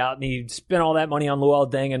the way out, and he spent all that money on Luol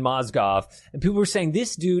Deng and Mozgov. And people were saying,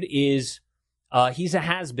 this dude is, he's a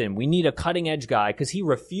has-been. We need a cutting-edge guy because he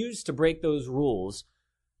refused to break those rules.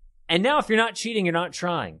 And now if you're not cheating, you're not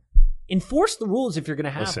trying. Enforce the rules if you're going to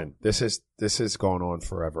have them. Listen, this has gone on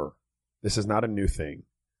forever. This is not a new thing.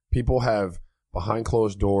 People have, behind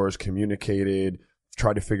closed doors, communicated,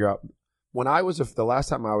 tried to figure out. The last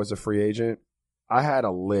time I was a free agent, I had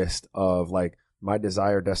a list of like my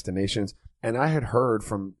desired destinations, and I had heard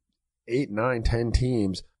from 8, 9, 10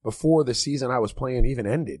 teams before the season I was playing even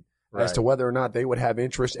ended as to whether or not they would have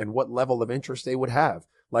interest and what level of interest they would have,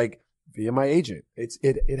 like via my agent.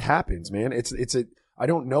 It happens, man. I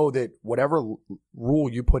don't know that whatever rule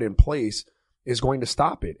you put in place is going to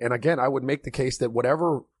stop it. And again, I would make the case that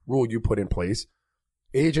whatever rule you put in place,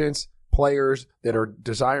 agents, players that are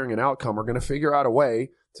desiring an outcome are going to figure out a way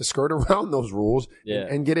to skirt around those rules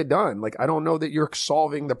and get it done. Like, I don't know that you're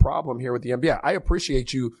solving the problem here with the NBA. I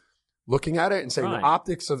appreciate you looking at it and saying the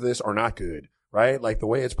optics of this are not good, right? Like the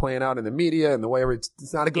way it's playing out in the media and the way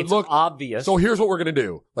it's not a good look. Obvious. So here's what we're going to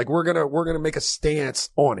do. Like, we're going to make a stance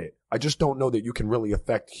on it. I just don't know that you can really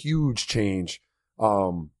affect huge change,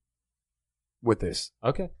 with this.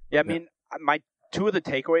 Okay. Yeah. I mean, my two of the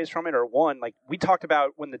takeaways from it are, one, like we talked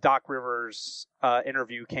about when the Doc Rivers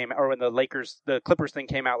interview came, or when the Clippers thing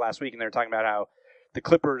came out last week, and they were talking about how the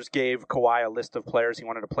Clippers gave Kawhi a list of players he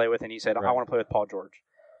wanted to play with, and he said, "I want to play with Paul George."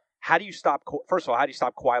 How do you stop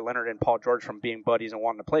Kawhi Leonard and Paul George from being buddies and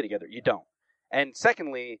wanting to play together? You don't. And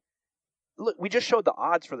secondly, look, we just showed the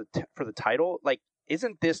odds for the title. Like,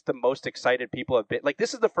 isn't this the most excited people have been? Like,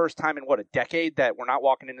 this is the first time in a decade that we're not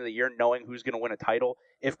walking into the year knowing who's going to win a title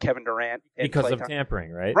if Kevin Durant because of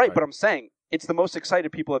tampering, right? Right, but I'm saying it's the most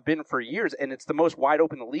excited people have been for years, and it's the most wide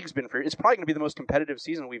open the league's been for years. It's probably going to be the most competitive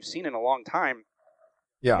season we've seen in a long time.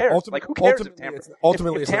 Yeah, who cares if tampering?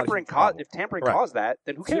 Ultimately, if tampering caused that,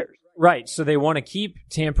 then who cares? Right. So they want to keep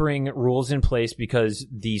tampering rules in place because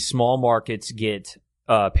the small markets get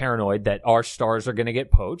paranoid that our stars are going to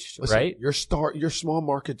get poached. Listen, right. Your small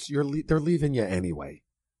markets, they're leaving you anyway.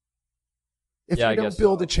 If you don't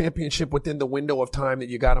build a championship within the window of time that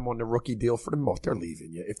you got them on the rookie deal, for the most, they're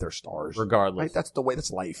leaving you if they're stars. Regardless, right? That's the way.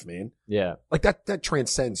 That's life, man. Yeah, like that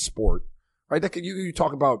transcends sport. Right, you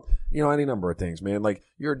talk about, any number of things, man. Like,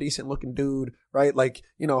 you're a decent looking dude, right? Like,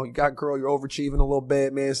 you got a girl, you're overachieving a little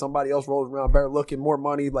bit, man. Somebody else rolls around better looking, more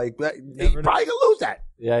money, like that. You probably gonna lose that.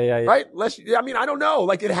 Yeah. Right? I don't know.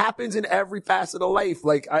 Like, it happens in every facet of life.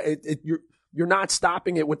 Like, you're not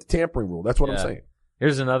stopping it with the tampering rule. That's what I'm saying.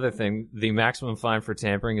 Here's another thing: the maximum fine for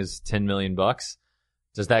tampering is $10 million.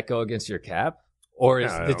 Does that go against your cap, or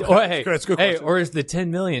is or is the $10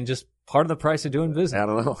 million just part of the price of doing business? I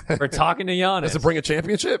don't know. We're talking to Giannis. Does it bring a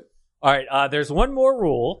championship? All right. There's one more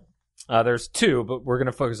rule. There's two, but we're going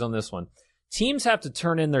to focus on this one. Teams have to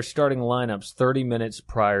turn in their starting lineups 30 minutes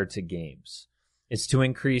prior to games. It's to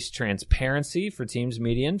increase transparency for teams,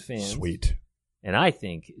 media, and fans. Sweet. And I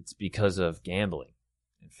think it's because of gambling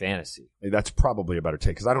and fantasy. That's probably a better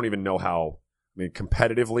take, because I don't even know how. I mean,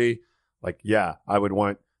 competitively, like, yeah, I would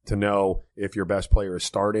want to know if your best player is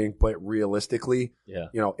starting. But realistically, Yeah.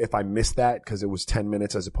 If I missed that because it was 10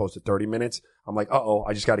 minutes as opposed to 30 minutes, I'm like,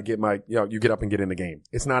 I just got to get you get up and get in the game.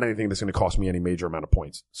 It's not anything that's going to cost me any major amount of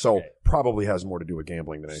points. So Okay. probably has more to do with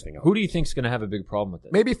gambling than anything else. Who do you think's going to have a big problem with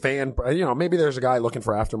this? Maybe maybe there's a guy looking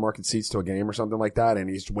for aftermarket seats to a game or something like that, and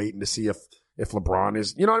he's waiting to see if LeBron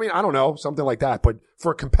is, you know what I mean? I don't know, something like that. But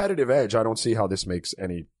for a competitive edge, I don't see how this makes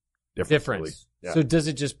any difference. Really. Yeah. So does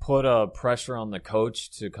it just put a pressure on the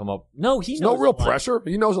coach to come up? No, he knows no real the lineup. pressure.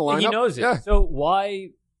 He knows the lineup. He knows it. Yeah. So why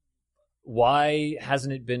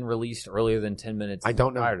hasn't it been released earlier than 10 minutes I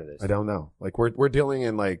don't know. prior to this? I don't know. Like we're dealing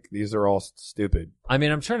in like these are all stupid. I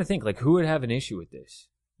mean, I'm trying to think, like, who would have an issue with this?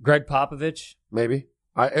 Greg Popovich? Maybe.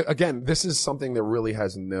 Again, this is something that really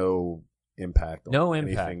has no impact on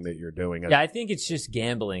anything that you're doing. Yeah, I think it's just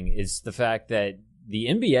gambling. It's the fact that the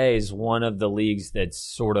NBA is one of the leagues that's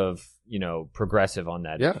sort of, progressive on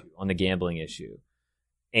that issue, on the gambling issue.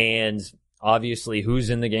 And obviously who's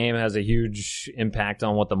in the game has a huge impact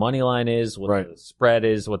on what the money line is, what the spread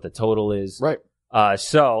is, what the total is. Right.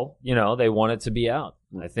 So, they want it to be out.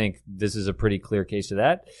 I think this is a pretty clear case of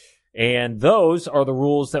that. And those are the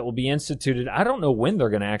rules that will be instituted. I don't know when they're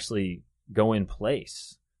going to actually go in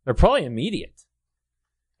place. They're probably immediate.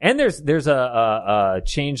 And there's a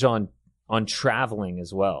change on traveling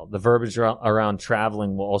as well. The verbiage around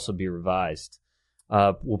traveling will also be revised.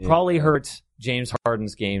 Will probably hurt James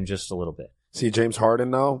Harden's game just a little bit. See, James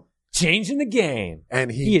Harden, though? Changing the game.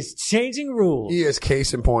 And he is changing rules. He is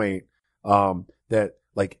case in point that,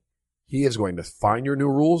 like, he is going to find your new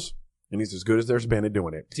rules, and he's as good as there's been at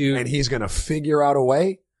doing it. Dude. And he's going to figure out a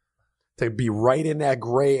way to be right in that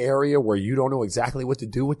gray area where you don't know exactly what to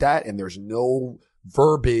do with that, and there's no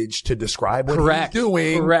verbiage to describe what he's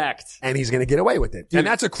doing. Correct. And he's going to get away with it. Dude, and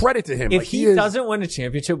that's a credit to him. If he doesn't win a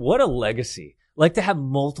championship, what a legacy. Like to have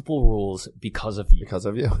multiple rules because of you. Because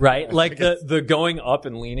of you. Right? Like the going up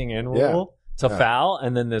and leaning in rule to foul,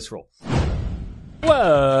 and then this rule.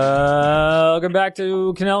 Welcome back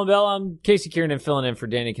to Cannell and Bell. I'm Casey Kieran filling in for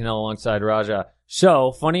Danny Cannell alongside Raja.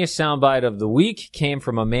 So, funniest soundbite of the week came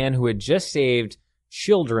from a man who had just saved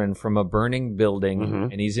children from a burning building,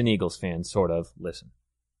 and he's an Eagles fan, sort of. Listen.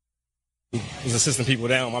 Was assisting people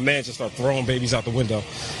down. My man just started throwing babies out the window.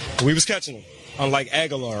 We was catching them, unlike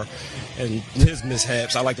Aguilar and his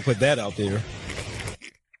mishaps. I like to put that out there.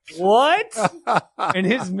 What? And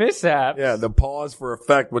his mishap. Yeah, the pause for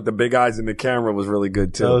effect with the big eyes in the camera was really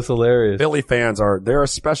good too. That was hilarious. Philly fans they're a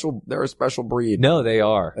special breed. No, they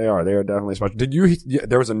are. They are definitely special.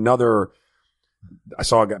 There was another, I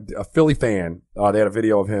saw a Philly fan, they had a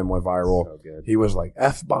video of him went viral. So good. He was like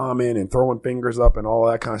F-bombing and throwing fingers up and all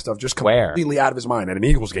that kind of stuff, just completely out of his mind at an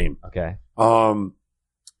Eagles game. Okay.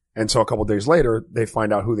 And so a couple of days later, they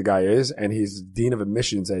find out who the guy is, and he's dean of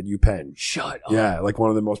admissions at UPenn. Shut up. Yeah, like one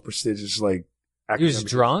of the most prestigious, like, he was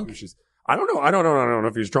drunk? I don't know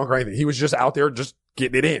if he was drunk or anything. He was just out there just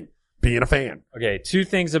getting it in, being a fan. Okay, two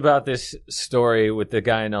things about this story with the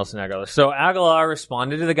guy in Nelson Aguilar. So Aguilar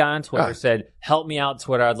responded to the guy on Twitter, said, "Help me out,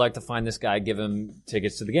 Twitter. I'd like to find this guy, give him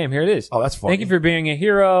tickets to the game." Here it is. Oh, that's funny. Thank you for being a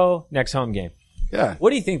hero. Next home game. Yeah. What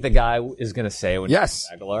do you think the guy is going to say when he's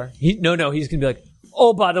Aguilar? He's going to be like,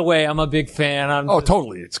 "Oh, by the way, I'm a big fan."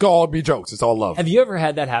 Totally. It's all be jokes. It's all love. Have you ever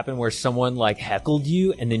had that happen where someone like heckled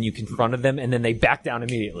you and then you confronted them and then they back down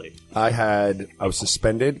immediately? I was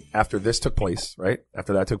suspended after this took place, right?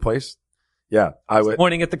 After that took place. Yeah. I was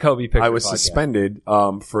pointing at the Kobe picture. I was suspended,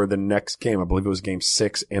 for the next game. I believe it was game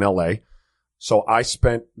 6 in LA. So I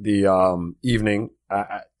spent the, evening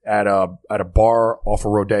at a bar off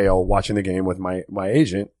of Rodeo watching the game with my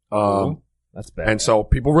agent. That's bad. And so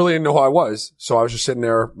people really didn't know who I was. So I was just sitting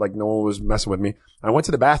there, like no one was messing with me. I went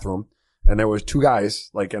to the bathroom and there was 2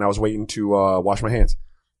 guys, and I was waiting to, wash my hands.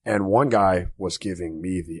 And one guy was giving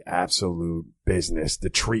me the absolute business, the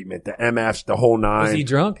treatment, the MFs, the whole 9. Was he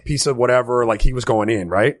drunk? Piece of whatever, like he was going in,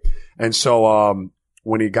 right? And so,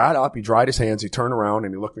 when he got up, he dried his hands, he turned around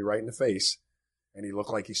and he looked me right in the face. And he looked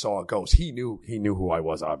like he saw a ghost. He knew who I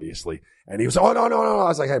was, obviously. And he was, oh, no. I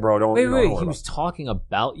was like, hey, bro, don't. Wait. He was talking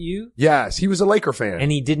about you? Yes, he was a Laker fan.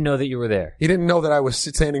 And he didn't know that you were there. He didn't know that I was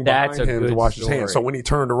standing behind him to wash his hands. So when he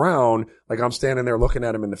turned around, like I'm standing there looking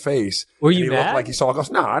at him in the face. Were you he mad? Looked like he saw a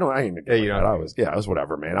ghost. No, I ain't. Yeah, you don't. I was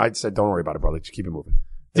whatever, man. I said, don't worry about it, brother. Just keep it moving.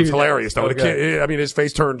 It was hilarious, though. I mean, his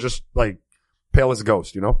face turned just like pale as a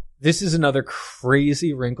ghost, you know? This is another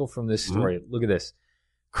crazy wrinkle from this story. Look at this.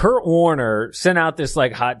 Kurt Warner sent out this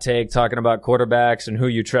like hot take talking about quarterbacks and who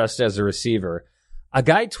you trust as a receiver. A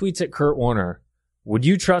guy tweets at Kurt Warner, "Would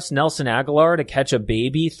you trust Nelson Aguilar to catch a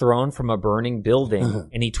baby thrown from a burning building?"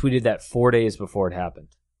 And he tweeted that 4 days before it happened.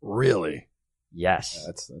 Really? Yes.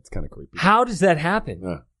 Yeah, that's kind of creepy. How does that happen?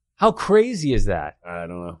 Yeah. How crazy is that? I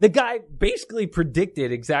don't know. The guy basically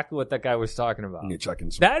predicted exactly what that guy was talking about. You're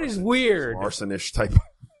checking some That is weird. arsonish type.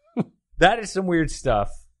 That is some weird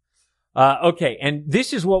stuff. Okay, and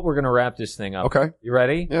this is what we're going to wrap this thing up. Okay. You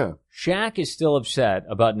ready? Yeah. Shaq is still upset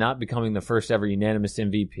about not becoming the first ever unanimous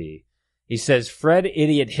MVP. He says, Fred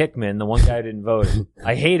Idiot Hickman, the one guy who didn't vote,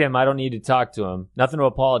 I hate him. I don't need to talk to him. Nothing to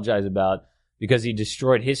apologize about because he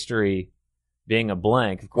destroyed history being a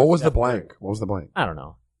blank. Of course, What was the blank? What was the blank? I don't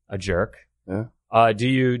know. A jerk. Yeah. Do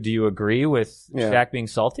you agree with Shaq being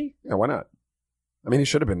salty? Yeah, why not? I mean, he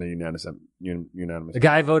should have been the unanimous. The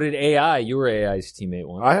guy voted AI. You were AI's teammate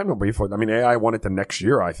once. I have no beef with. I mean, AI won it the next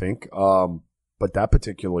year, I think. But that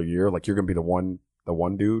particular year, like you're gonna be the one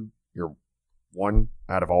dude. You're one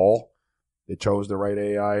out of all. They chose the right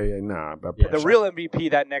AI. Nah, the real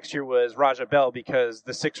MVP that next year was Raja Bell because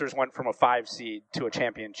the Sixers went from a 5 seed to a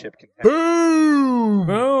championship contender. Boom!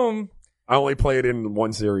 Boom. I only played in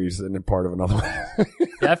one series and then part of another one.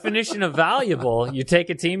 Definition of valuable. You take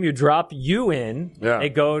a team, you drop you in, they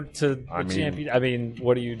go to the champion. I mean,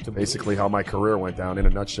 what are you to basically how my career went down in a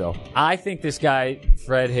nutshell. I think this guy,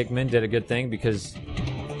 Fred Hickman, did a good thing because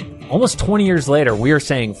almost 20 years later, we are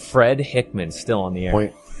saying Fred Hickman still on the air.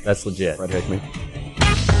 Point. That's legit. Fred Hickman.